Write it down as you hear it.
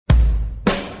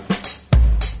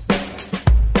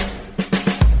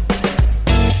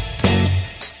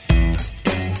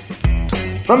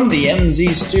From the MZ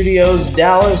Studios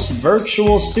Dallas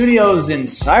virtual studios in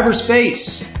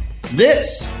cyberspace,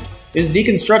 this is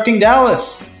Deconstructing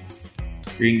Dallas.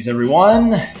 Greetings,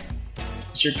 everyone.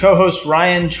 It's your co-host,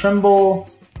 Ryan Trimble.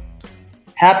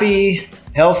 Happy,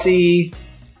 healthy,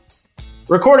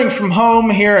 recording from home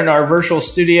here in our virtual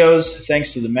studios,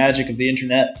 thanks to the magic of the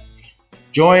internet.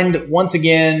 Joined once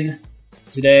again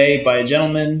today by a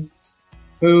gentleman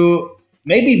who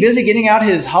may be busy getting out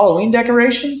his Halloween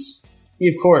decorations. He,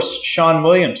 of course, Shawn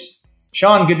Williams.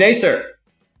 Shawn, good day, sir.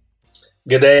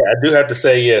 Good day. I do have to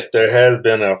say, yes, there has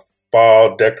been a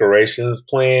fall decorations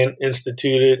plan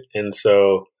instituted, and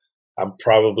so I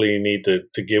probably need to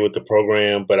get with the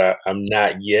program, but I'm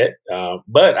not yet.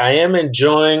 But I am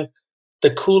enjoying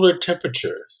the cooler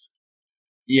temperatures.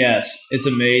 Yes, it's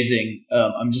amazing.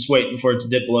 I'm just waiting for it to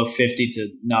dip below 50 to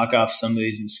knock off some of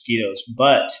these mosquitoes.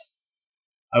 But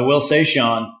I will say,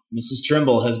 Shawn, Mrs.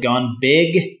 Trimble has gone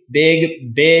big,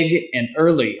 and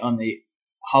early on the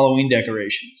Halloween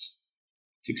decorations.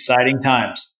 It's exciting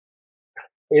times.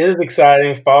 It is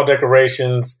exciting. Fall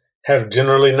decorations have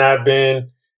generally not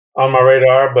been on my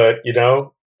radar, but,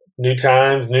 new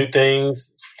times, new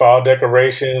things, fall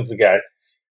decorations. We got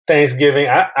Thanksgiving.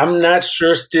 I'm not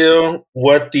sure still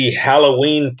what the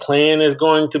Halloween plan is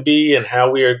going to be and how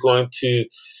we are going to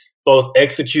both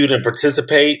execute and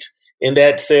participate in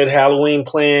that said Halloween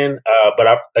plan. But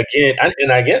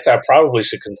I guess I probably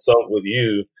should consult with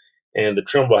you and the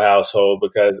Trimble household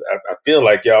because I feel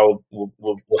like y'all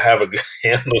will have a good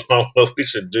handle on what we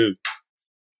should do.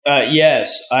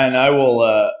 Yes, and I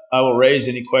will raise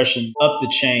any questions up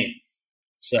the chain.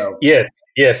 So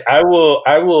yes, I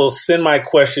will send my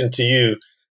question to you,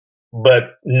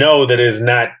 but know that it is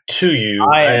not to you.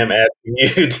 I am asking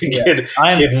you to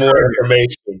get more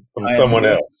information from someone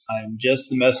else. I am just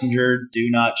the messenger. Do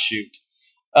not shoot.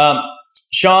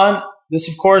 Shawn, this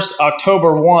of course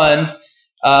October 1.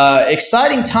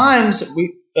 Exciting times.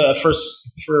 We for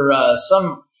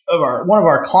one of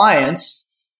our clients.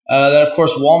 That of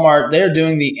course Walmart. They're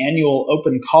doing the annual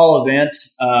open call event.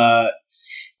 I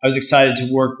was excited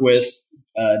to work with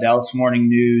Dallas Morning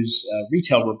News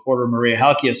retail reporter Maria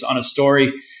Halkias on a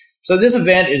story. So this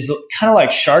event is kind of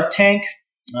like Shark Tank.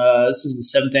 This is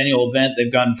the 7th annual event.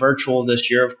 They've gone virtual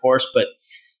this year, of course, but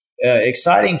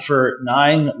exciting for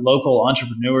 9 local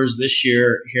entrepreneurs this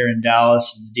year here in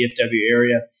Dallas and the DFW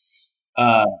area.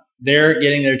 They're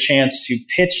getting their chance to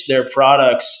pitch their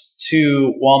products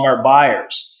to Walmart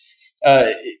buyers.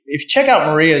 If you check out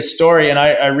Maria's story, and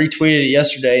I retweeted it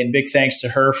yesterday, and big thanks to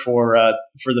her for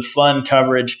the fun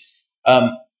coverage.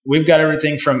 We've got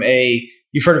everything from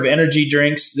you've heard of energy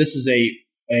drinks. This is a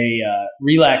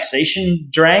relaxation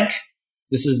drink.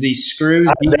 This is the Screw.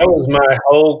 That was my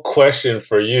whole question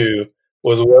for you,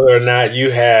 was whether or not you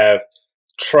have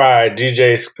tried the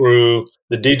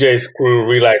DJ Screw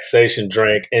relaxation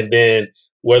drink, and then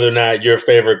whether or not your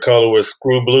favorite color was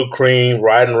Screw Blue Cream,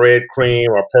 Riding Red Cream,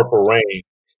 or Purple Rain.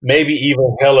 Maybe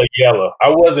even Hella Yellow. I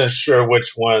wasn't sure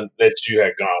which one that you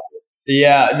had gone with.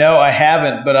 Yeah, no, I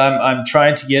haven't, but I'm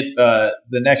trying to get the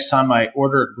next time I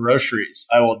order groceries,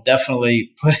 I will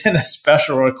definitely put in a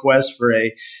special request for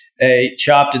a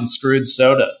chopped and screwed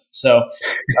soda. So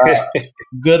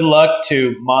good luck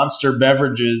to Monster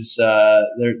Beverages.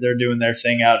 They're doing their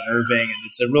thing out in Irving, and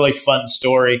it's a really fun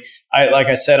story. Like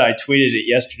I said, I tweeted it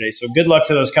yesterday. So good luck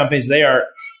to those companies. They are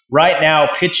right now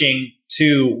pitching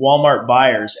to Walmart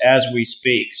buyers as we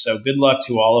speak. So good luck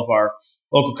to all of our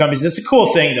local companies. It's a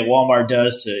cool thing that Walmart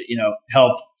does to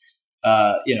help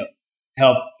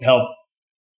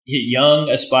young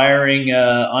aspiring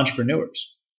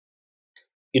entrepreneurs.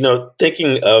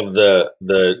 Thinking of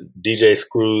the DJ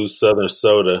Screw's Southern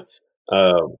Soda,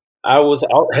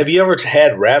 have you ever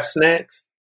had Wrap Snacks?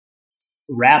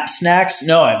 Wrap Snacks?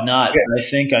 No, I've not. Yeah. I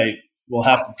think I will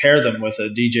have to pair them with a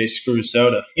DJ Screw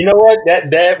soda. You know what?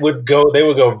 They would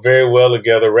go very well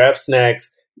together. Wrap Snacks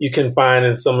you can find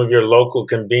in some of your local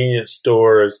convenience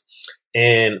stores,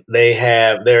 and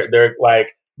they're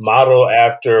like model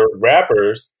after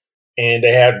wrappers. And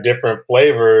they have different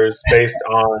flavors based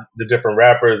on the different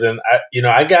wrappers. And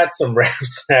I got some Wrap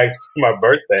Snacks for my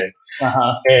birthday,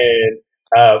 and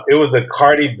it was the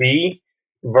Cardi B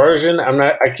version.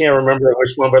 I can't remember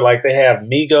which one, but like they have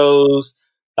Migos,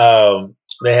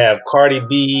 they have Cardi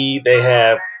B, they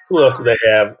have who else do they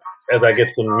have? As I get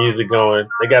some music going,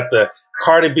 they got the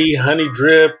Cardi B Honey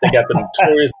Drip. They got the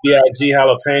Notorious B.I.G.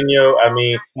 Jalapeno. I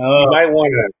mean, you might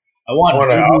want to. I want to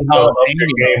up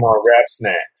your game on Wrap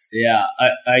Snacks. Yeah,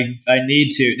 I need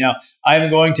to. Now, I'm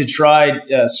going to try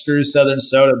Screw Southern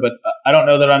Soda, but I don't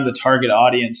know that I'm the target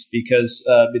audience because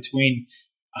between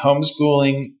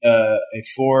homeschooling a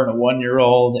 4 and a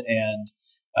 1-year-old and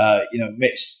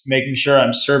making sure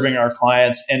I'm serving our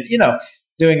clients and,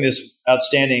 doing this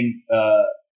outstanding,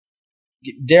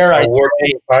 dare I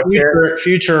say,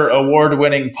 future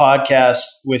award-winning podcast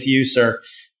with you, sir.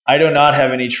 I do not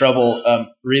have any trouble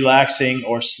relaxing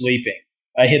or sleeping.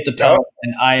 I hit the pedal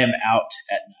and I am out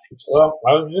at night. Well,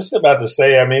 I was just about to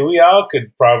say, I mean, we all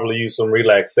could probably use some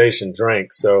relaxation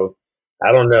drinks. So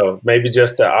I don't know, maybe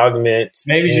just to augment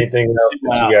anything else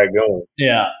that you got going.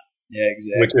 Yeah,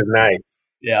 exactly. Which is nice.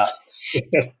 Yeah.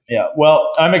 Yeah.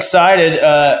 Well, I'm excited.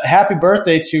 Happy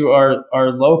birthday to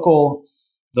our local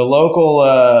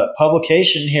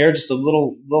publication here, just a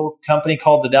little company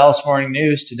called the Dallas Morning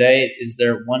News. Today is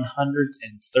their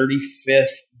 135th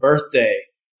birthday.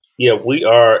 Yeah, we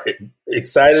are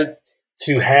excited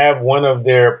to have one of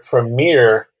their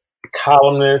premier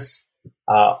columnists,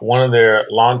 one of their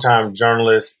longtime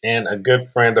journalists, and a good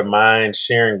friend of mine,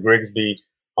 Sharon Grigsby,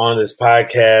 on this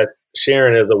podcast.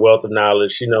 Sharon is a wealth of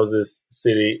knowledge. She knows this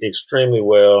city extremely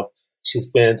well. She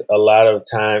spent a lot of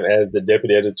time as the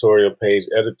deputy editorial page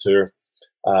editor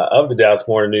of the Dallas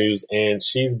Morning News, and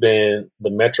she's been the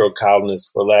Metro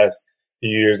columnist for the last few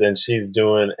years, and she's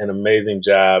doing an amazing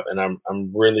job. And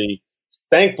I'm really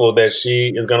thankful that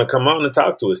she is going to come on and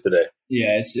talk to us today.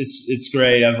 Yeah, it's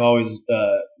great. I've always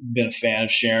been a fan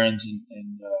of Sharon's,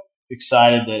 and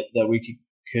excited that we could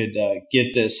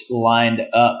get this lined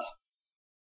up.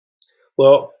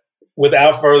 Well,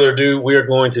 without further ado, we are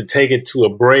going to take it to a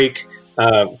break.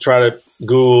 Try to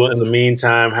Google in the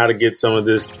meantime how to get some of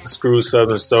this Screw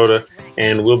Southern soda,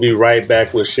 and we'll be right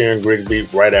back with Sharon Grigsby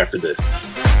right after this.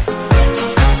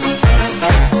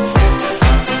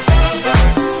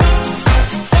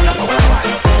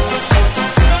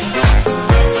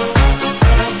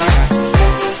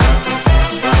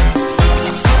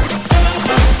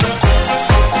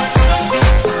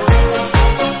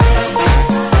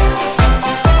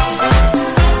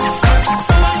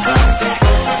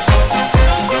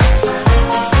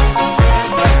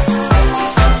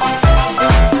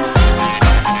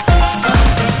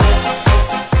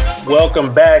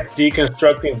 Welcome back,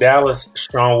 Deconstructing Dallas.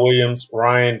 Sean Williams,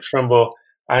 Ryan Trimble.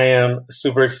 I am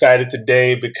super excited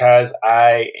today because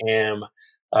I am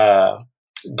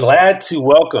glad to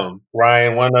welcome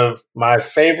Ryan, one of my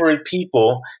favorite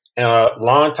people and a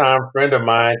longtime friend of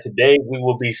mine. Today we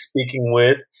will be speaking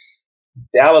with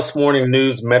Dallas Morning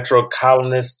News Metro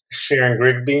columnist Sharon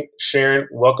Grigsby. Sharon,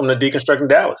 welcome to Deconstructing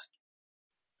Dallas.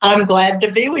 I'm glad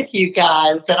to be with you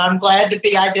guys, and I'm glad to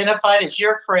be identified as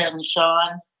your friend,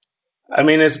 Sean. I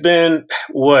mean, it's been,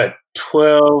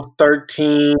 12,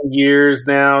 13 years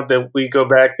now that we go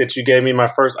back that you gave me my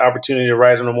first opportunity to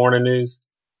write in the morning news?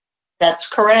 That's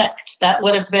correct. That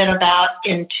would have been about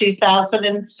in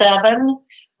 2007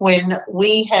 when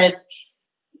we had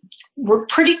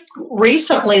pretty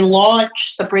recently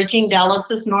launched the Bridging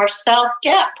Dallas's North-South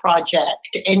Gap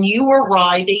project. And you were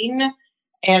writing,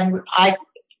 and I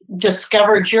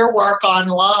discovered your work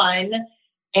online.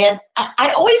 And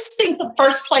I always think the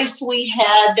first place we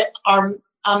had our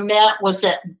met was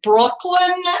at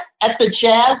Brooklyn at the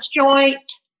jazz joint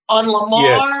on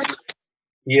Lamar.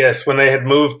 Yes, when they had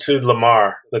moved to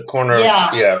Lamar, the corner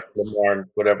Lamar,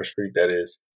 whatever street that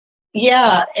is.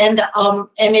 Yeah, and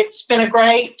it's been a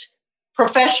great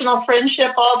professional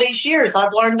friendship all these years.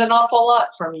 I've learned an awful lot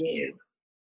from you.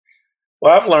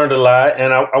 Well, I've learned a lot,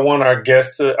 and I want our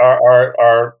guests,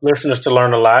 our listeners, to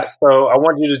learn a lot. So I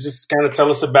want you to just kind of tell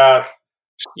us about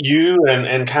you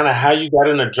and kind of how you got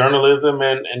into journalism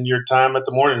and your time at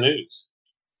the Morning News.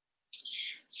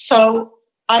 So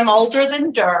I'm older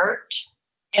than dirt,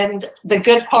 and the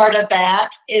good part of that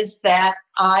is that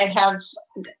I have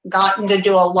gotten to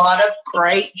do a lot of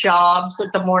great jobs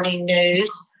at the Morning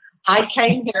News. I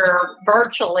came here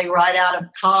virtually right out of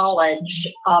college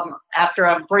after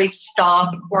a brief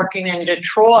stop working in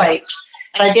Detroit.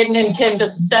 And I didn't intend to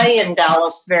stay in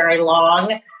Dallas very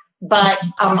long, but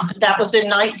that was in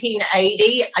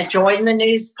 1980. I joined the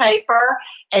newspaper,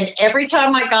 and every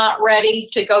time I got ready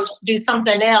to go do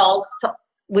something else,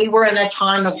 we were in a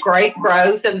time of great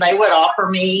growth, and they would offer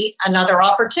me another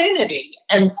opportunity.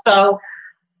 And so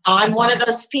I'm one of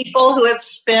those people who have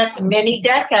spent many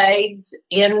decades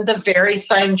in the very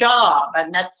same job,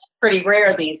 and that's pretty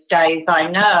rare these days, I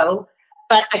know.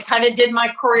 But I kind of did my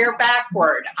career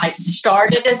backward. I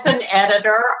started as an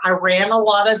editor. I ran a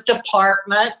lot of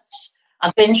departments.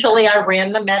 Eventually, I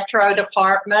ran the Metro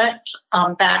department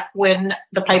back when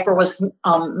the paper was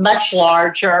much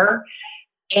larger.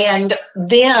 And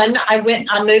then I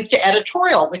moved to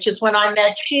editorial, which is when I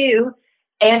met you.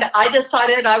 And I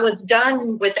decided I was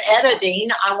done with editing.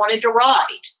 I wanted to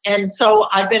write. And so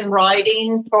I've been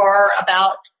writing for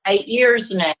about 8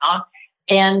 years now.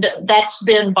 And that's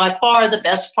been by far the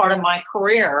best part of my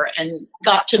career, and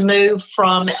got to move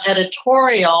from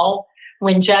editorial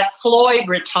when Jack Floyd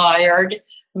retired,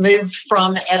 moved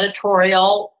from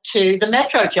editorial to the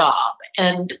Metro job,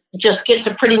 and just get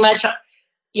to pretty much,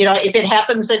 if it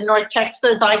happens in North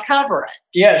Texas, I cover it.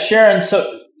 Yeah, Sharon,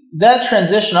 so that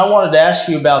transition, I wanted to ask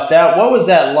you about that. What was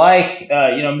that like,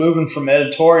 moving from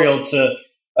editorial to,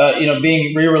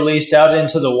 being re-released out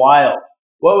into the wild?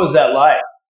 What was that like?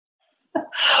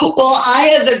 Well, I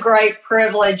had the great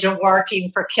privilege of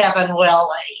working for Kevin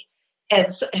Willey,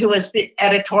 who was the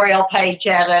editorial page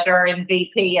editor and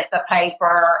VP at the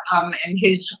paper, and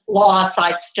whose loss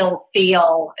I still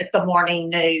feel at the morning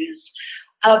news.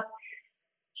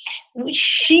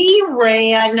 She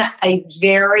ran a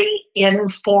very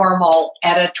informal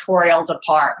editorial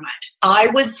department. I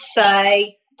would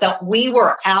say that we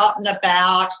were out and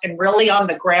about and really on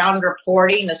the ground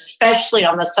reporting, especially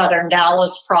on the Southern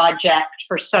Dallas project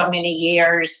for so many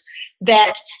years,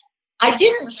 that I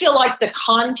didn't feel like the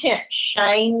content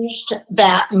changed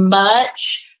that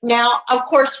much. Now, of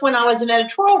course, when I was an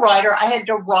editorial writer, I had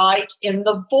to write in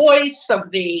the voice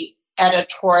of the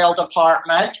editorial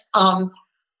department.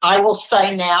 I will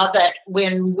say now that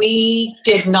when we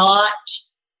did not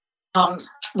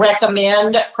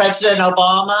recommend President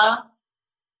Obama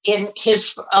in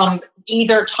his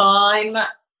either time,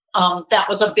 that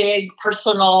was a big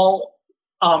personal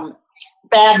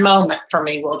bad moment for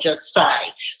me, we'll just say.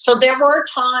 So there were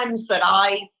times that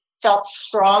I felt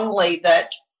strongly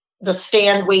that the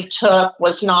stand we took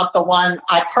was not the one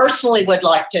I personally would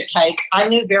like to take. I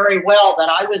knew very well that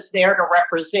I was there to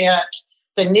represent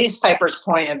the newspaper's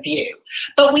point of view.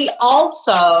 But we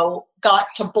also got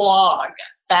to blog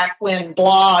back when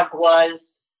blog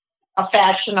was a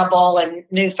fashionable and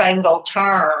newfangled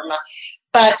term.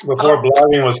 But before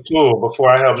blogging was cool, before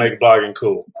I helped make blogging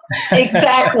cool.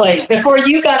 Exactly. Before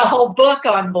you got a whole book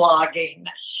on blogging.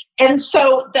 And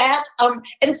so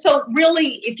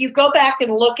really, if you go back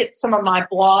and look at some of my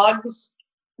blogs,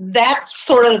 that's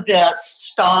sort of the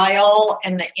style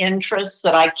and the interests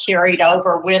that I carried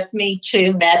over with me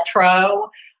to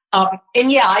Metro.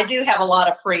 And yeah, I do have a lot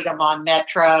of freedom on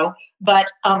Metro, but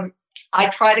I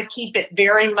try to keep it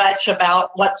very much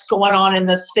about what's going on in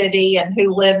the city and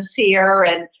who lives here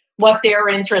and what they're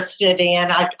interested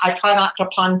in. I try not to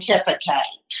pontificate.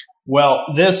 Well,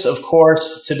 this, of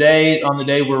course, today, on the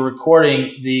day we're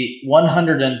recording, the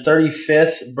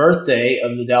 135th birthday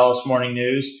of the Dallas Morning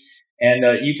News. And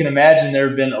you can imagine there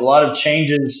have been a lot of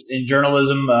changes in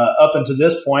journalism up until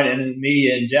this point and in the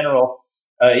media in general,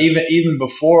 even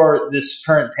before this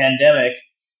current pandemic.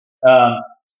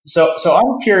 So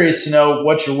I'm curious to know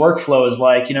what your workflow is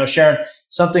like. Sharon,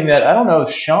 something that I don't know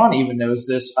if Sean even knows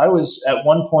this. I was at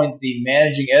one point the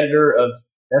managing editor of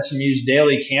SMU's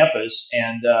Daily Campus,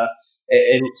 and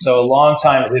so a long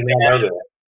time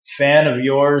fan of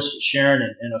yours, Sharon,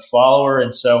 and a follower.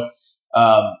 And so,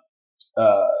 I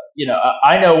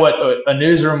know what a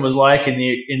newsroom was like in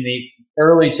the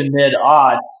early to mid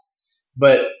aughts.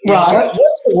 But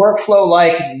what's the workflow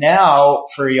like now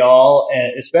for y'all,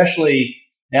 and especially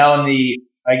now in the,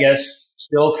 I guess,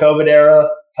 still COVID era,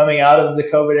 coming out of the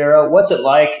COVID era? What's it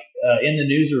like in the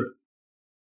newsroom?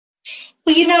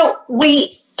 Well,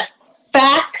 the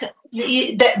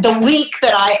week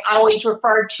that I always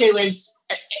refer to as,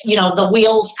 the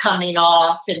wheels coming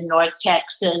off in North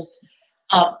Texas,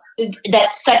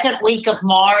 that second week of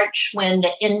March when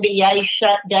the NBA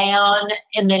shut down,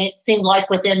 and then it seemed like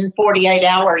within 48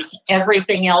 hours,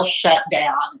 everything else shut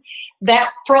down.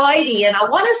 That Friday, and I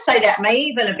want to say that may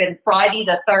even have been Friday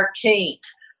the 13th,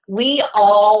 we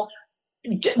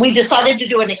decided to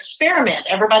do an experiment.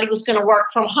 Everybody was going to work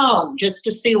from home just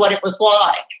to see what it was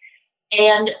like.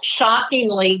 And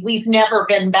shockingly, we've never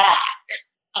been back.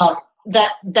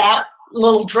 That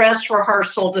little dress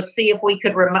rehearsal to see if we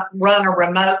could run a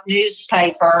remote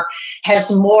newspaper has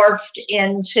morphed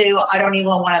into, I don't even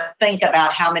want to think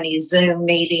about how many Zoom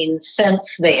meetings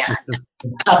since then.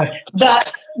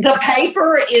 The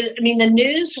paper is, the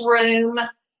newsroom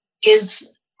is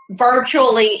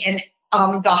virtually in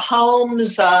the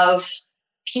homes of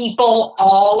people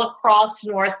all across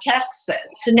North Texas.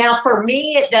 Now, for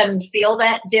me, it doesn't feel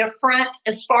that different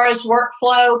as far as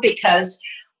workflow because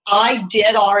I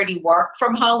did already work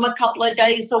from home a couple of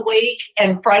days a week.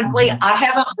 And frankly, I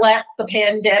haven't let the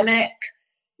pandemic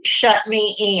shut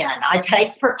me in. I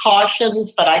take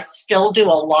precautions, but I still do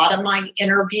a lot of my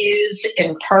interviews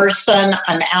in person.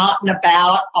 I'm out and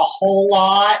about a whole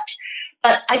lot.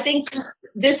 But I think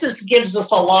this gives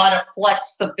us a lot of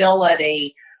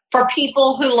flexibility for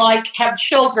people who have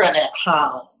children at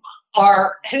home.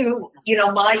 are who,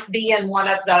 might be in one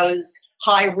of those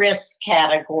high risk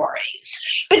categories.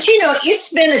 But, it's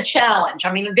been a challenge.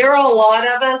 I mean, there are a lot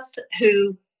of us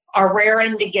who are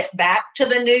raring to get back to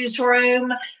the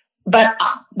newsroom, but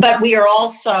we are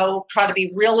also trying to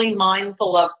be really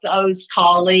mindful of those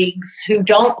colleagues who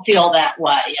don't feel that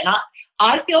way. And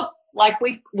I feel like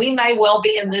we may well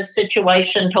be in this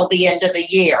situation till the end of the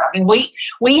year. I mean,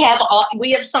 we have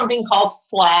something called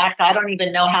Slack. I don't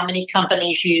even know how many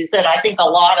companies use it. I think a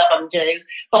lot of them do.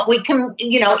 But we can,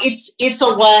 it's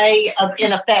a way of,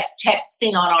 in effect,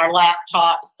 texting on our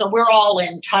laptops. So we're all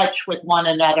in touch with one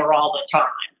another all the time.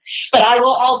 But I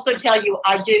will also tell you,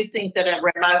 I do think that a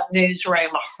remote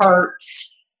newsroom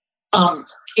hurts.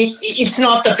 It's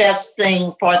not the best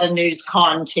thing for the news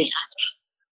content.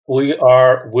 We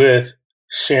are with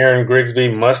Sharon Grigsby,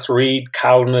 must-read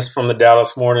columnist from the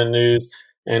Dallas Morning News.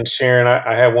 And Sharon,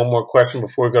 I have one more question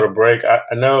before we go to break. I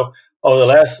know over the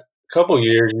last couple of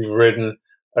years, you've written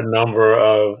a number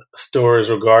of stories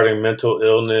regarding mental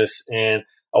illness. And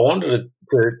I wanted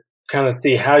to kind of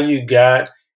see how you got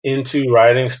into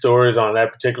writing stories on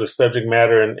that particular subject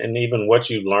matter and even what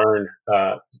you learned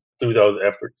through those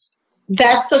efforts.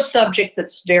 That's a subject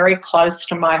that's very close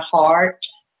to my heart.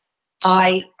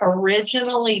 I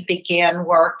originally began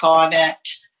work on it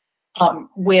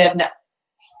when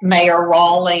Mayor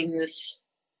Rawlings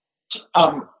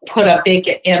put a big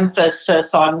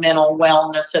emphasis on mental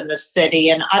wellness in the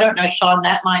city. And I don't know, Sean,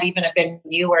 that might even have been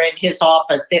you were in his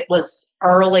office. It was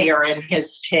earlier in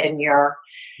his tenure.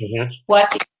 Mm-hmm.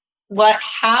 What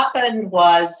happened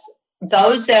was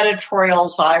those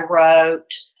editorials I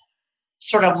wrote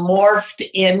sort of morphed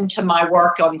into my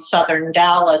work on Southern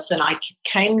Dallas, and I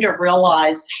came to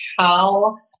realize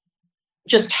how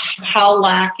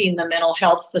lacking the mental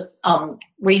health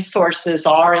resources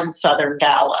are in Southern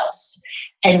Dallas,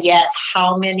 and yet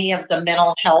how many of the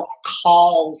mental health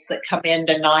calls that come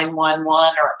into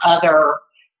 911 or other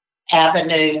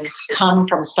avenues come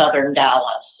from Southern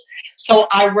Dallas. So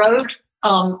I wrote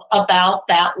about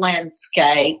that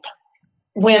landscape.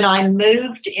 When I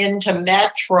moved into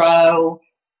Metro,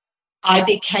 I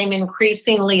became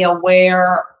increasingly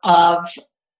aware of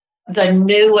the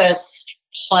newest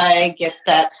plague, if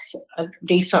that's a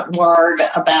decent word,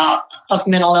 of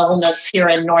mental illness here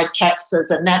in North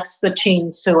Texas, and that's the teen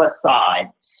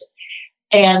suicides.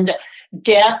 And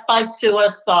death by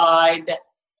suicide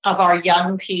of our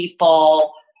young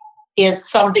people is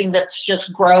something that's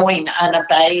just growing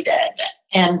unabated.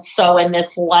 And so in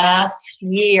this last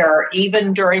year,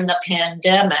 even during the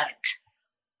pandemic,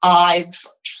 I've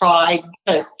tried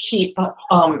to keep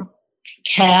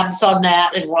tabs on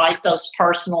that and write those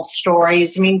personal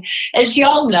stories. I mean, as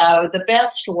y'all know, the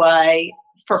best way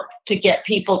to get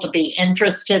people to be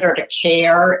interested or to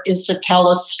care is to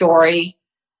tell a story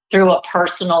through a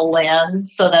personal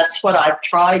lens. So that's what I've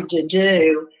tried to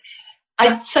do.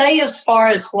 I'd say as far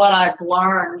as what I've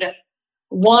learned,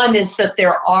 one is that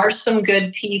there are some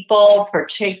good people,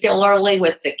 particularly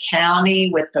with the county,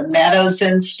 with the Meadows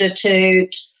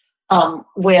Institute,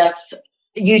 with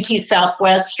UT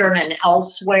Southwestern and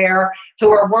elsewhere,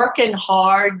 who are working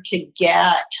hard to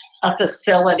get a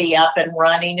facility up and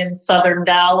running in Southern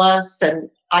Dallas, and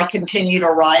I continue to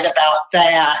write about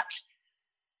that.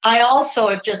 I also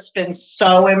have just been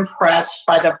so impressed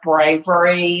by the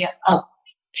bravery of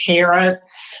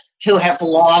parents who have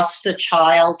lost a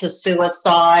child to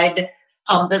suicide,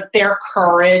 that their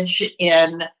courage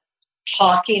in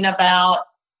talking about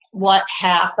what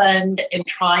happened and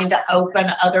trying to open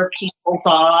other people's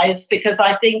eyes, because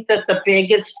I think that the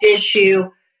biggest issue,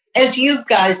 as you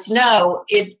guys know,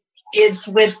 it is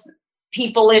with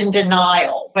people in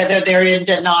denial, whether they're in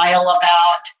denial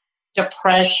about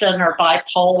depression or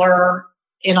bipolar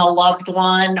in a loved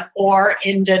one, or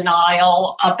in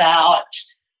denial about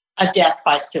a death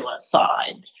by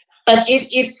suicide. But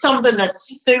it's something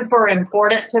that's super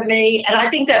important to me. And I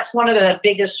think that's one of the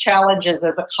biggest challenges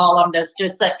as a columnist,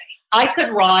 is that I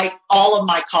could write all of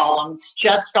my columns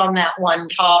just on that one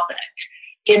topic.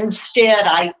 Instead,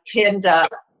 I tend to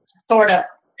sort of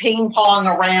ping pong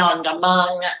around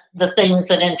among the things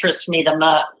that interest me the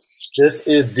most. This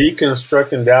is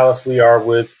Deconstructing Dallas. We are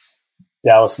with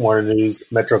Dallas Morning News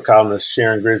Metro columnist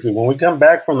Sharon Grigsby. When we come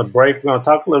back from the break, we're going to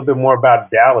talk a little bit more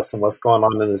about Dallas and what's going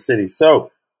on in the city.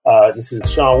 So this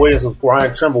is Sean Williams with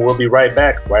Brian Trimble. We'll be right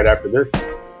back right after this.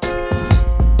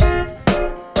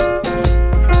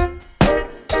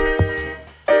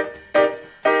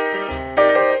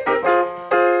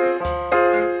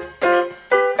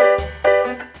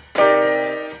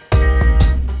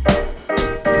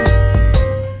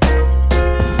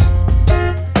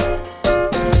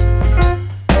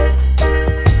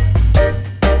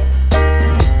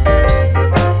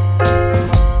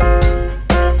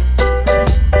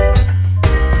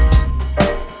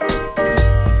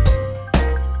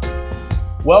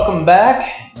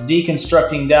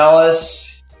 Deconstructing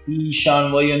Dallas. He,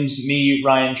 Sean Williams, me,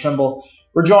 Ryan Trimble.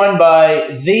 We're joined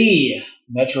by the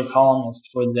Metro columnist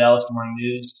for the Dallas Morning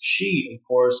News. She, of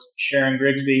course, Sharon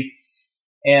Grigsby.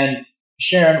 And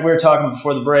Sharon, we were talking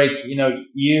before the break. You know,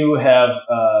 you have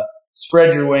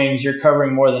spread your wings. You're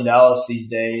covering more than Dallas these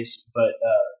days, but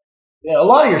a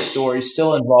lot of your stories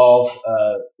still involve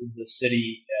the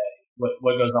city,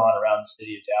 what goes on around the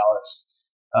city of Dallas.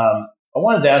 I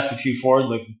wanted to ask a few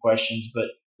forward-looking questions, but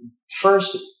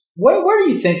first, where do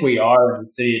you think we are in the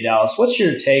city of Dallas? What's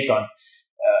your take on,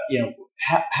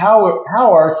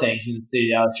 how are things in the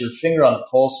city of Dallas? Your finger on the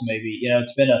pulse, maybe. You know,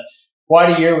 it's been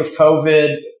quite a year with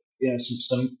COVID. You know,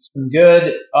 some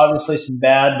good, obviously some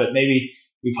bad, but maybe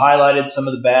we've highlighted some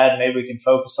of the bad. Maybe we can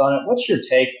focus on it. What's your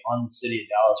take on the city of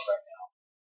Dallas right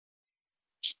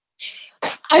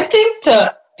now? I think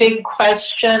the big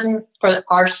question for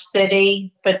our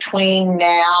city between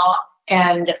now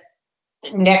and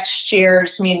next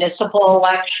year's municipal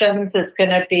elections is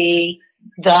going to be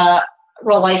the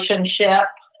relationship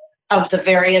of the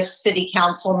various city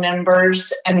council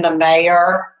members and the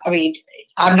mayor. I mean,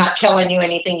 I'm not telling you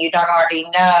anything you don't already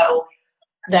know,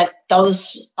 that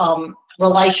those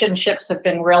relationships have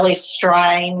been really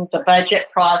strained. The budget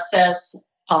process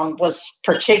was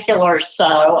particular, so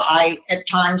I at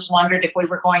times wondered if we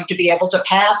were going to be able to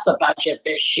pass a budget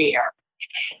this year.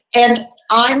 And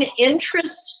I'm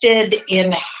interested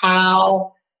in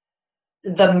how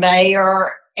the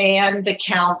mayor and the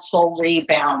council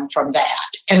rebound from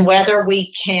that, and whether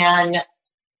we can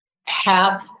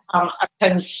have a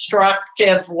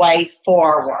constructive way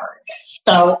forward.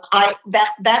 So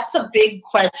that's a big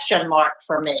question mark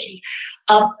for me.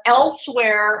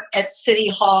 Elsewhere at City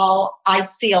Hall, I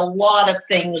see a lot of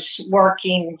things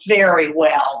working very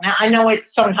well. Now, I know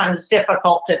it's sometimes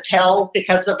difficult to tell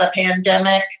because of the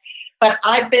pandemic, but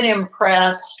I've been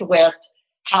impressed with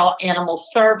how Animal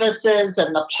Services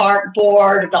and the Park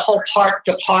Board, the whole park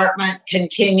department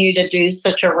continue to do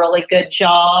such a really good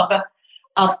job.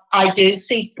 I do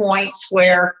see points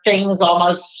where things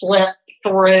almost slip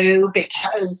through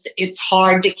because it's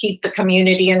hard to keep the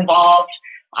community involved.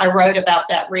 I wrote about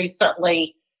that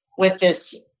recently with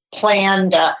this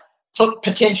plan to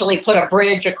potentially put a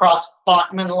bridge across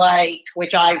Bachman Lake,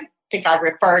 which I think I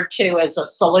referred to as a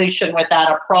solution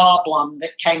without a problem,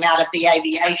 that came out of the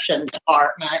aviation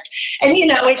department. And, you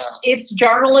know, it's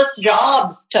journalists'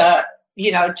 jobs to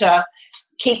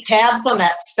keep tabs on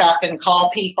that stuff and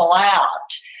call people out.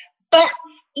 But,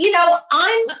 you know,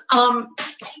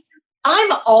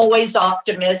 I'm always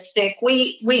optimistic.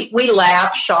 We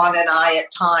laugh, Sean and I,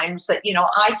 at times that, you know,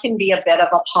 I can be a bit of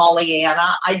a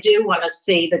Pollyanna. I do want to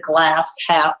see the glass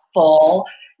half full.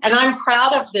 And I'm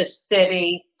proud of this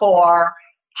city for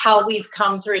how we've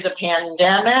come through the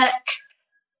pandemic.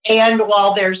 And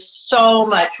while there's so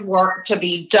much work to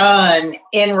be done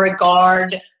in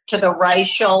regard to the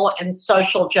racial and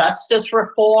social justice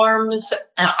reforms,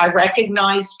 I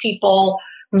recognize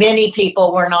many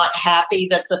people were not happy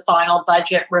that the final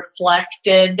budget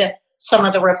reflected some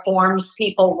of the reforms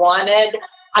people wanted.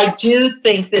 I do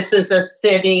think this is a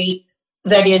city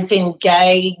that is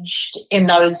engaged in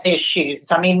those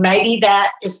issues. I mean, maybe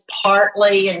that is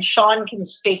partly, and Sean can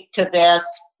speak to this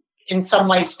in some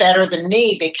ways better than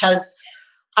me, because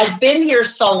I've been here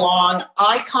so long.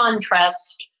 I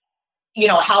contrast, you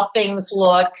know, how things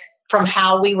look from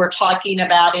how we were talking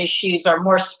about issues, or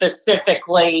more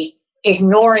specifically,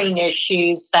 ignoring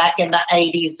issues back in the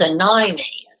 80s and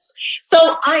 90s.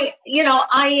 So I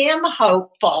am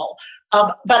hopeful,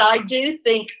 but I do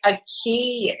think a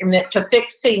key to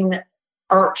fixing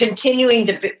or continuing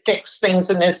to fix things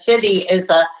in this city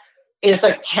is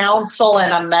a council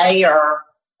and a mayor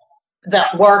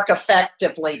that work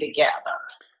effectively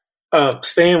together.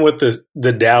 Staying with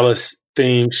the Dallas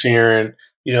theme, Sharon,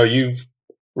 you know, you've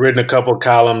written a couple of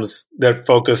columns that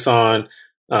focus on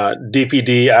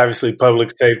DPD. Obviously,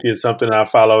 public safety is something I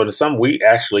follow, and some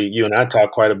you and I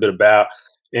talk quite a bit about.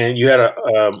 And you had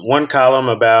one column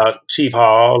about Chief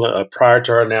Hall prior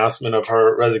to her announcement of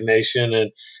her resignation,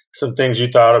 and some things you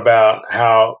thought about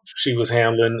how she was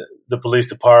handling the police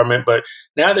department. But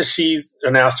now that she's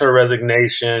announced her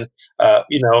resignation,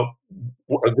 you know,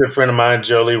 a good friend of mine,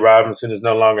 Jolie Robinson, is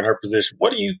no longer in her position.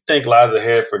 What do you think lies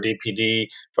ahead for DPD,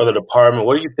 for the department?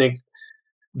 What do you think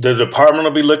the department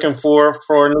will be looking for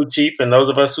a new chief? And those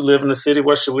of us who live in the city,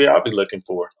 what should we all be looking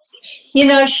for? You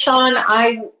know, Sean,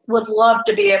 I would love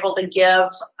to be able to give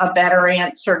a better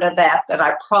answer to that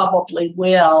I probably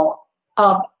will.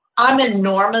 I'm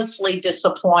enormously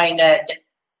disappointed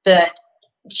that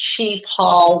Chief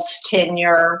Hall's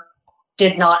tenure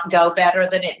did not go better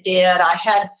than it did. I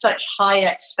had such high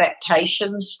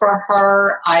expectations for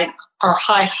her, or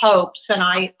high hopes, and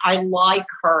I like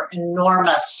her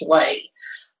enormously.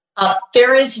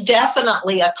 There is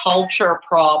definitely a culture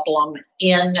problem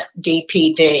in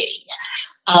DPD.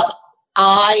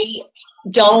 I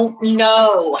don't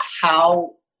know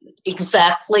how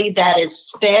exactly that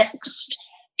is fixed,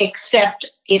 except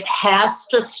it has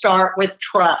to start with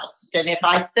trust. And if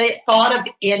I thought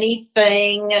of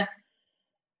anything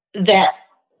that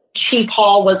Chief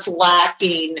Hall was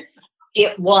lacking,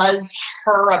 it was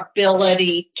her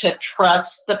ability to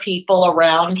trust the people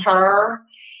around her.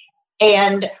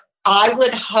 And I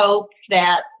would hope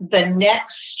that the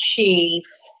next chief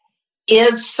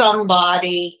is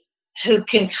somebody who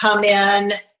can come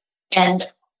in and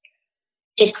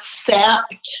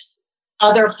accept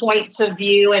other points of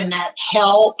view and that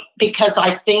help, because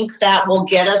I think that will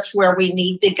get us where we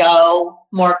need to go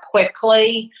more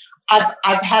quickly.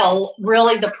 I've had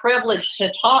really the privilege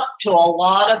to talk to a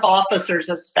lot of officers,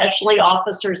 especially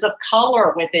officers of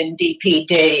color within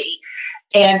DPD.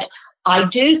 And I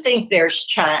do think there's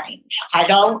change. I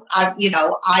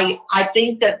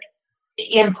think that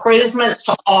improvements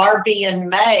are being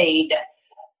made.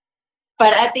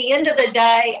 But at the end of the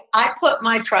day, I put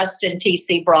my trust in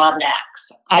T.C.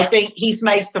 Broadnax. I think he's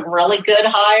made some really good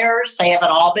hires. They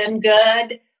haven't all been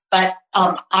good, but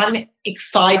I'm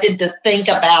excited to think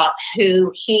about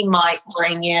who he might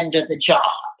bring into the job.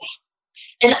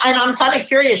 And I'm kind of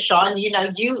curious, Sean.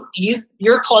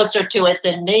 You're closer to it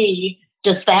than me.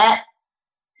 Does that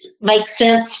make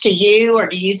sense to you, or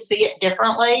do you see it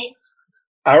differently?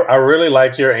 I really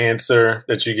like your answer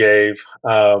that you gave.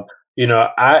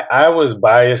 I was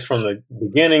biased from the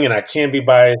beginning, and I can't be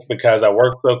biased because I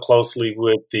worked so closely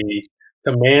with the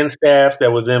command staff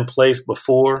that was in place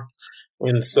before.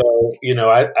 And so,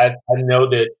 I know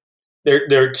that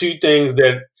there are two things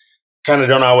that kind of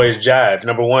don't always jive.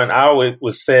 Number one, I always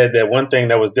was said that one thing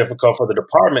that was difficult for the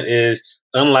department is,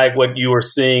 unlike what you were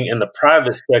seeing in the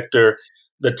private sector,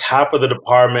 the top of the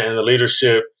department and the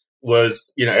leadership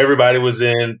was, everybody was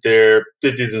in their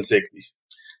 50s and 60s.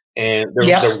 And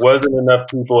there wasn't enough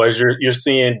people, as you're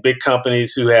seeing big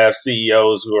companies who have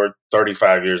CEOs who are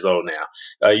 35 years old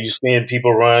now. You're seeing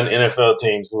people run NFL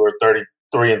teams who are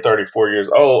 33 and 34 years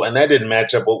old, and that didn't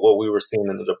match up with what we were seeing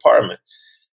in the department.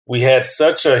 We had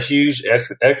such a huge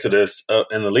exodus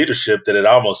in the leadership that it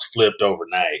almost flipped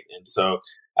overnight. And so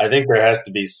I think there has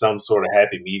to be some sort of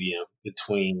happy medium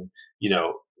between,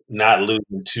 not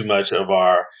losing too much of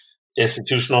our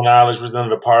institutional knowledge within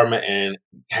the department and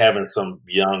having some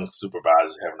young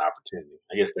supervisors have an opportunity.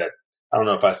 I guess I don't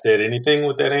know if I said anything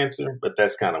with that answer, but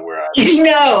that's kind of where I am.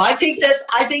 No, I think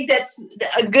that's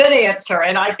a good answer.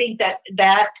 And I think that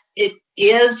it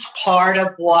is part of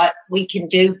what we can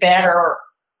do better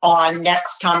on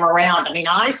next time around. I mean,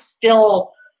 I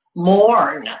still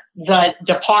mourn the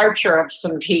departure of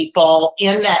some people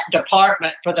in that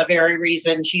department for the very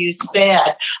reasons you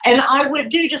said. And I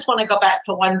just want to go back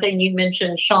to one thing you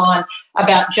mentioned, Sean,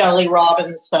 about Jolie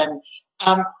Robinson.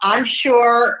 I'm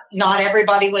sure not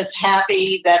everybody was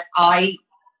happy that I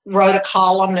wrote a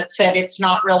column that said it's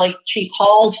not really Chief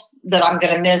Hall's that I'm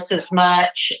going to miss as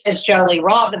much as Jolie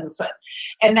Robinson.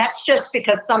 And that's just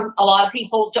because a lot of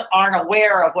people aren't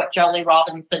aware of what Jolie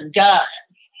Robinson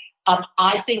does.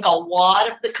 I think a lot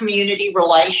of the community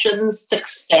relations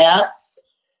success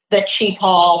that Chief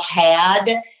Hall had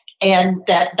and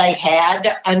that they had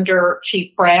under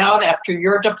Chief Brown after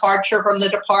your departure from the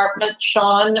department,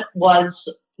 Sean, goes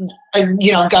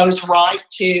right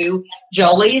to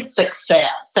Jolie's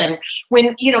success. And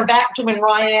when, back to when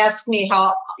Ryan asked me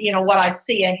how, what I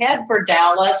see ahead for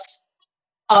Dallas,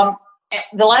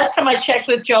 the last time I checked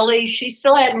with Jolie, she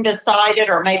still hadn't decided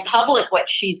or made public what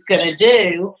she's going to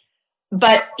do.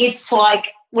 But it's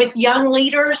like with young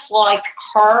leaders like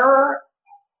her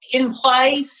in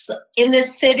place in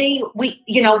this city, we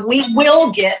will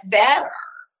get better.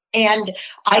 And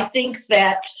I think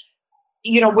that,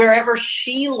 wherever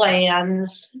she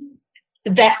lands,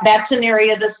 that's an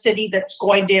area of the city that's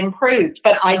going to improve.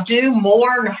 But I do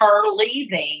mourn her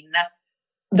leaving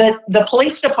the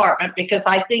police department, because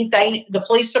I think the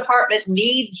police department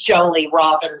needs Jolie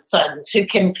Robinsons who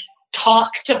can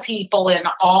talk to people in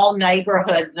all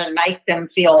neighborhoods and make them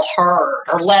feel heard,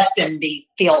 or let them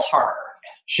feel heard.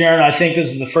 Sharon, I think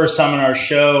this is the first time on our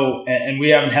show, and we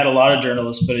haven't had a lot of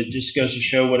journalists, but it just goes to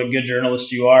show what a good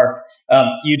journalist you are.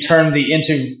 You turned the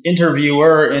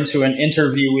interviewer into an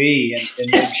interviewee, and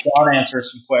made Sean answer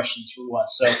some questions for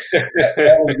once. So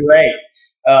that was great.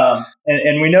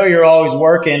 And we know you're always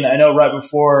working. I know right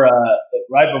before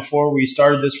right before we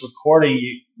started this recording,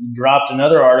 you dropped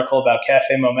another article about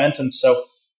Cafe Momentum. So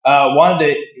wanted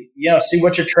to see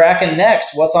what you're tracking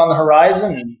next, what's on the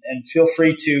horizon, and feel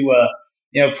free to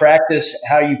practice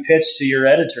how you pitch to your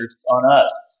editors on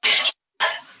us.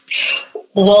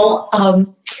 Well,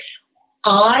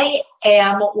 I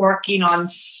am working on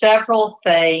several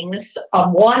things.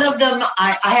 One of them,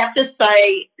 I have to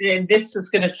say, and this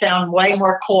is going to sound way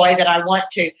more coy than I want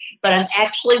to, but I'm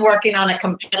actually working on a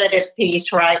competitive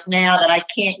piece right now that I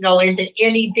can't go into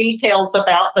any details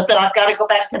about, but that I've got to go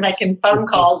back to making phone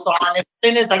calls on as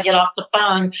soon as I get off the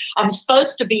phone. I'm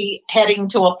supposed to be heading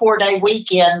to a 4-day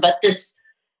weekend, but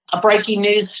a breaking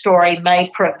news story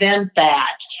may prevent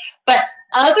that. But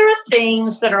other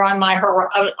things that are on my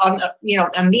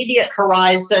immediate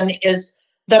horizon is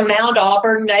the Mount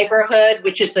Auburn neighborhood,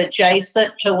 which is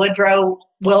adjacent to Woodrow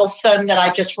Wilson that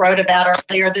I just wrote about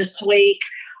earlier this week.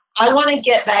 I want to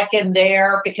get back in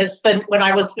there because when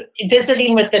I was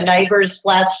visiting with the neighbors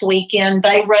last weekend,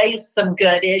 they raised some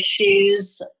good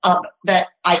issues that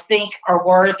I think are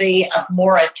worthy of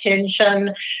more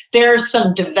attention. There's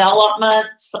some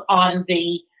developments on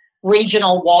the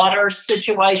regional water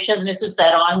situation. This is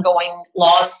that ongoing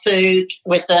lawsuit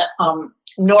with the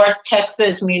North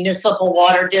Texas Municipal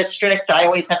Water District. I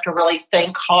always have to really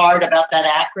think hard about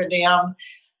that acronym,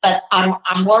 but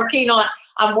I'm working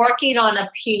on a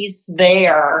piece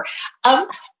there. And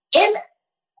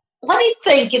let me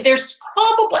think. There's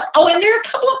probably and there are a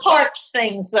couple of parks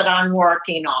things that I'm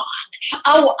working on.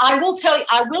 I will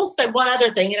say one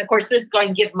other thing, and of course this is going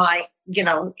to give my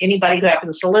anybody who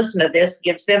happens to listen to this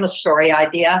gives them a story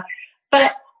idea.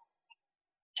 But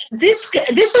this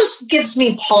gives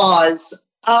me pause.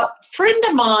 A friend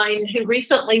of mine who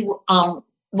recently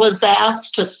was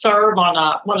asked to serve on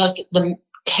one of the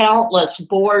countless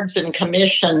boards and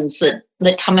commissions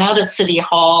that come out of City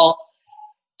Hall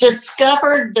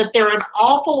discovered that there are an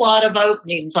awful lot of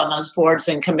openings on those boards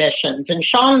and commissions. And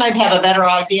Sean might have a better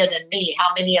idea than me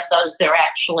how many of those there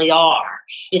actually are.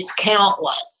 It's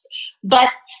countless.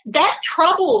 But that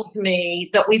troubles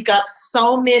me that we've got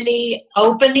so many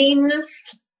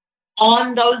openings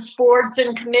on those boards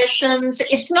and commissions.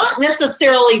 It's not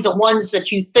necessarily the ones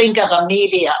that you think of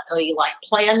immediately, like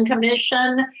Plan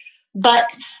Commission, but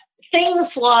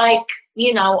things like,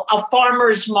 a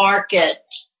farmer's market,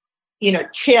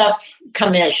 TIF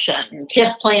commission,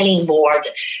 TIF planning board.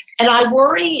 And I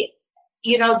worry,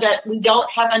 that we don't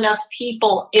have enough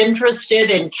people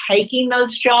interested in taking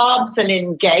those jobs and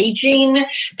engaging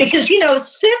because,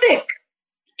 civic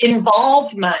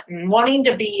involvement and wanting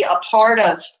to be a part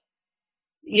of,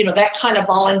 that kind of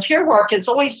volunteer work has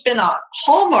always been a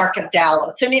hallmark of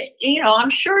Dallas. And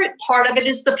I'm sure part of it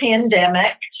is the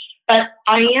pandemic, but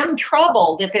I am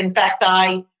troubled if in fact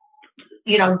I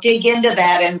dig into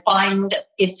that and find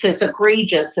it's as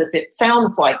egregious as it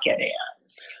sounds like it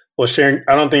is. Well, Sharon,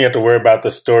 I don't think you have to worry about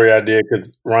the story idea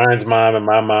because Ryan's mom and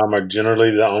my mom are generally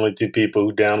the only two people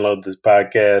who download this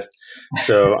podcast.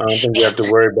 So I don't think you have to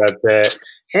worry about that.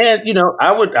 And,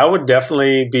 I would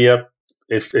definitely be up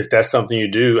if that's something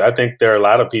you do. I think there are a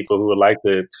lot of people who would like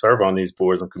to serve on these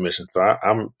boards and commissions. So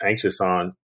I'm anxious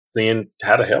on seeing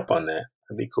how to help on that.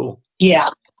 That'd be cool. Yeah.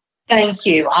 Thank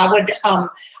you. I would, I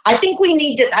think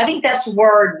that's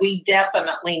word we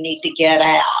definitely need to get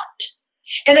out.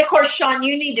 And of course, Sean,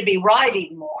 you need to be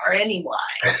writing more anyway.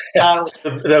 So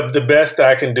the best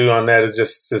I can do on that is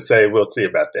just to say we'll see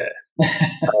about that.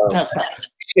 Okay.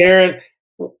 Sharon,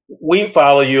 we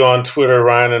follow you on Twitter,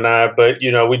 Ryan and I, but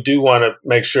we do want to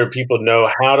make sure people know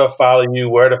how to follow you,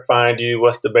 where to find you,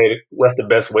 what's the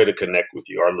best way to connect with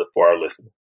you for our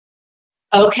listeners.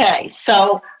 Okay,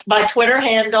 so my Twitter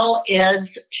handle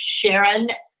is Sharon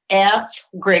F.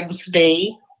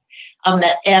 Grigsby.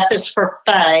 That F is for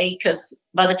Faye, because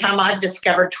by the time I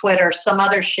discovered Twitter, some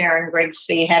other Sharon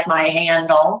Grigsby had my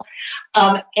handle.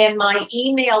 And my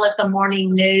email at the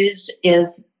Morning News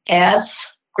is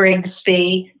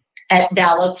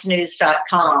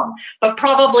sgrigsby@dallasnews.com. But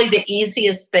probably the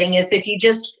easiest thing is if you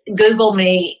just Google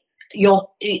me,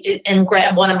 and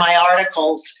grab one of my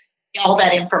articles, all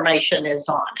that information is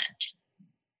on it.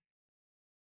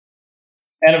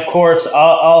 And of course,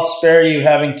 I'll spare you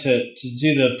having to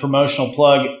do the promotional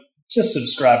plug. Just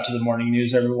subscribe to the Morning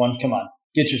News, everyone. Come on,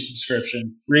 get your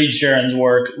subscription. Read Sharon's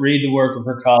work. Read the work of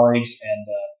her colleagues, and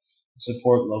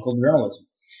support local journalism.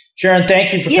 Sharon,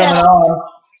 thank you for coming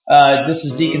on. This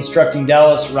is Deconstructing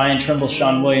Dallas. Ryan Trimble,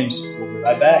 Sean Williams. We'll be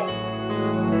right back.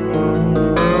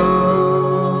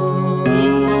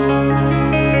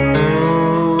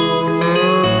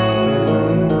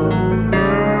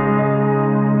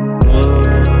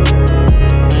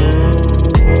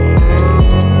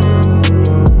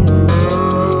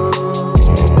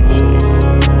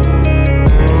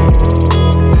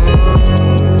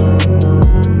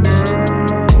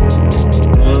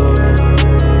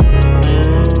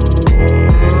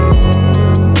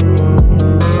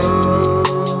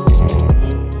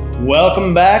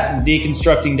 Welcome back,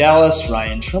 Deconstructing Dallas.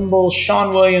 Ryan Trimble,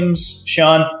 Sean Williams.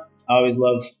 Sean, I always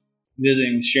love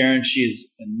visiting with Sharon. She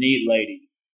is a neat lady.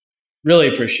 Really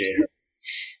appreciate her.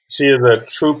 She is a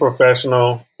true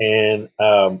professional, and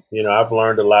I've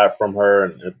learned a lot from her,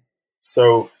 and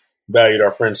so valued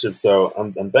our friendship. So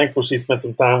I'm thankful she spent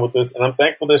some time with us, and I'm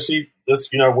thankful that she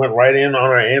just went right in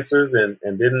on her answers and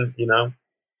didn't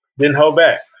hold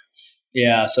back.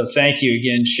 Yeah, so thank you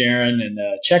again, Sharon, and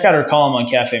check out her column on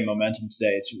Cafe Momentum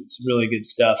today. It's really good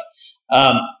stuff.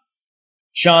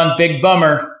 Sean, big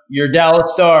bummer. Your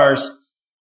Dallas Stars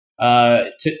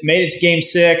made it to Game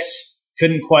 6,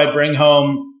 couldn't quite bring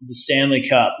home the Stanley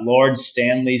Cup, Lord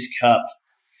Stanley's Cup.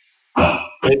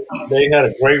 They had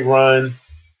a great run.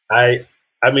 I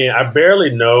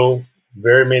barely know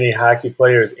very many hockey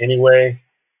players anyway,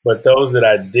 but those that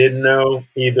I did know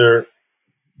either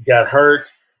got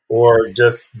hurt or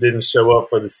just didn't show up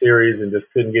for the series and just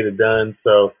couldn't get it done.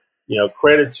 So,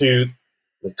 credit to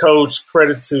the coach,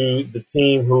 credit to the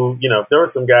team who, there were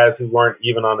some guys who weren't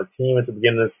even on the team at the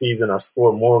beginning of the season or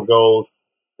scored more goals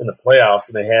in the playoffs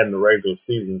than they had in the regular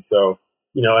season. So,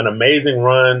 an amazing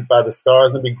run by the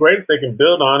Stars. It'd be great if they can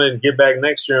build on it and get back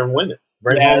next year and win it.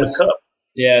 Bring home the cup.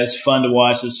 Yeah, it's fun to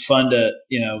watch. It's fun to,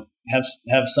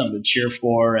 have something to cheer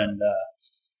for. And,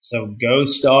 so go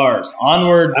Stars.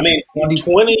 Onward.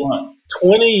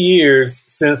 20 years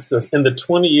since the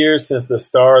 20 years since the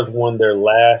Stars won their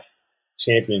last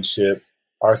championship,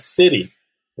 our city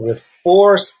with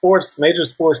 4 major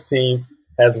sports teams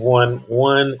has won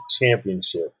 1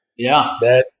 championship. Yeah.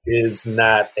 That is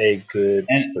not a good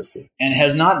percent. And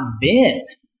has not been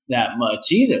that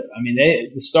much either.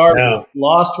 The Stars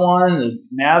lost 1, the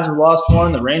Mavs have lost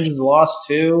 1, the Rangers lost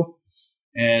 2.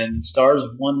 And Stars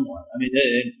have won 1.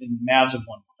 And Mavs have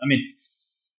won 1.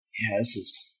 This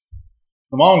is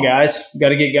 – come on, guys. We've got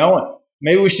to get going.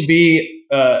 Maybe we should be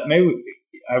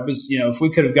if we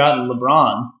could have gotten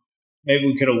LeBron, maybe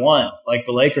we could have won. Like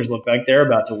the Lakers look like they're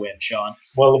about to win, Sean.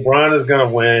 Well, LeBron is going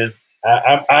to win.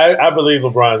 I believe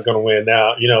LeBron is going to win.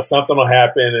 Now, something will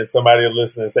happen and somebody will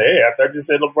listen and say, hey, I thought you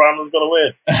said LeBron was going to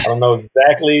win. I don't know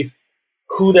exactly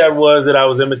who that was that I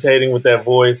was imitating with that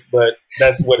voice, but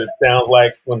that's what it sounds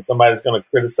like when somebody's going to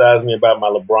criticize me about my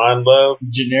LeBron love.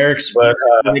 Generic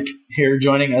here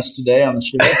joining us today on the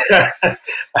show.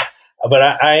 But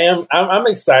I'm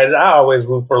excited. I always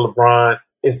root for LeBron.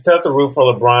 It's tough to root for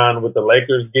LeBron with the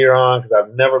Lakers gear on because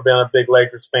I've never been a big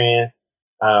Lakers fan.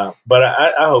 But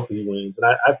I hope he wins, and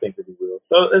I think that he will.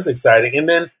 So it's exciting. And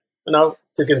then, to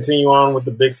continue on with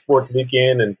the big sports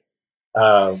weekend and,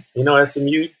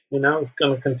 SMU, it's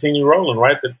going to continue rolling,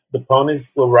 right? The ponies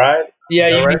will ride.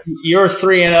 Yeah, right? You're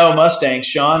 3-0 Mustangs,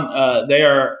 Sean. They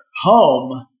are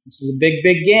home. This is a big,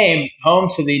 big game. Home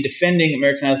to the defending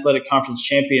American Athletic Conference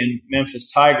champion Memphis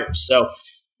Tigers. So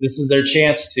this is their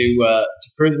chance to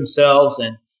prove themselves.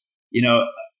 And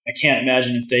I can't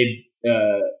imagine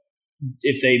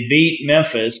if they beat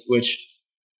Memphis, which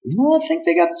I think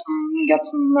they got some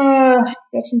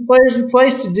players in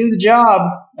place to do the job.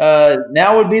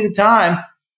 Now would be the time.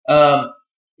 I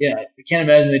can't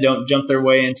imagine they don't jump their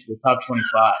way into the top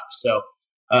 25. So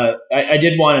I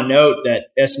did want to note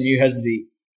that SMU has the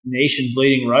nation's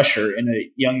leading rusher in a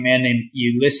young man named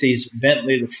Ulysses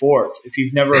Bentley IV. If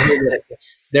you've never heard of it,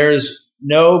 there is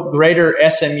no greater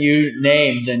SMU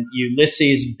name than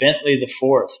Ulysses Bentley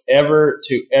IV ever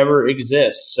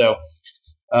exist. So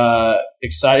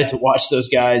excited to watch those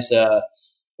guys.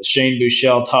 Shane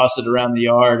Buechele toss it around the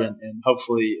yard, and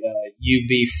hopefully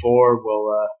UB4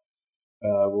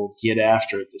 will get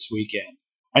after it this weekend.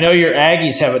 I know your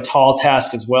Aggies have a tall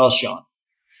task as well, Sean.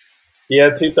 Yeah,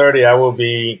 2:30 I will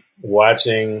be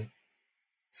watching.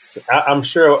 I'm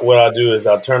sure what I'll do is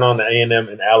I'll turn on the A&M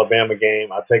and Alabama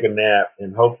game. I'll take a nap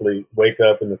and hopefully wake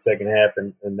up in the second half,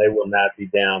 and they will not be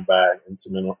down by an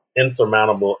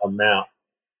insurmountable amount.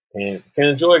 And can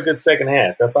enjoy a good second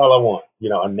half. That's all I want.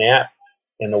 A nap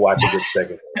and to watch a good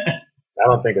second half. I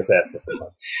don't think it's asking for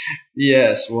much.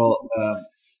 Yes, well,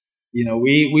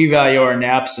 we value our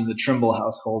naps in the Trimble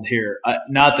household here.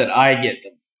 Not that I get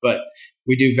them, but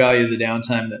we do value the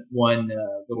downtime that one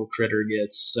little critter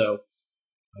gets. So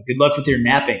good luck with your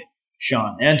napping,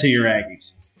 Sean, and to your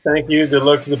Aggies. Thank you. Good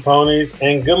luck to the ponies,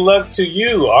 and good luck to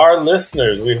you, our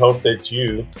listeners. We hope that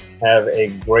you have a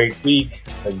great week,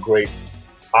 a great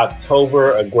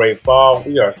October, a great fall.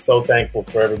 We are so thankful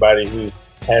for everybody who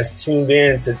has tuned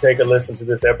in to take a listen to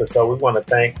this episode. We want to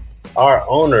thank our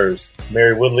owners,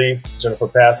 Mary Woodleaf, Jennifer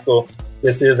Pascal.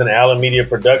 This is an Allen Media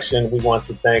production. We want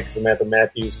to thank Samantha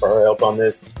Matthews for her help on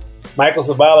this. Michael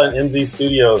Zavala and MZ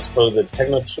Studios for the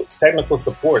technical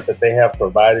support that they have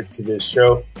provided to this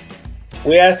show.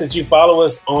 We ask that you follow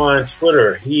us on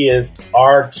Twitter. He is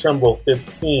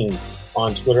rtrimble15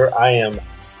 on Twitter. I am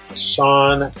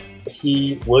Sean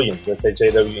P. Williams,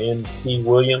 SHAWN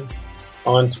Williams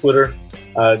on Twitter.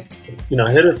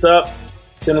 Hit us up,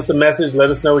 send us a message,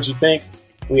 let us know what you think.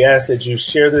 We ask that you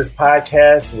share this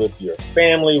podcast with your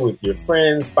family, with your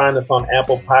friends. Find us on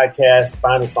Apple Podcasts,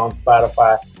 find us on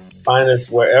Spotify, find us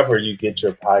wherever you get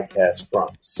your podcast from.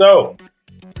 So,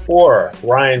 for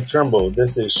Ryan Trimble,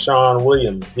 this is Sean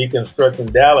Williams,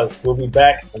 Deconstructing Dallas. We'll be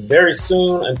back very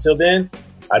soon. Until then,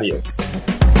 adios.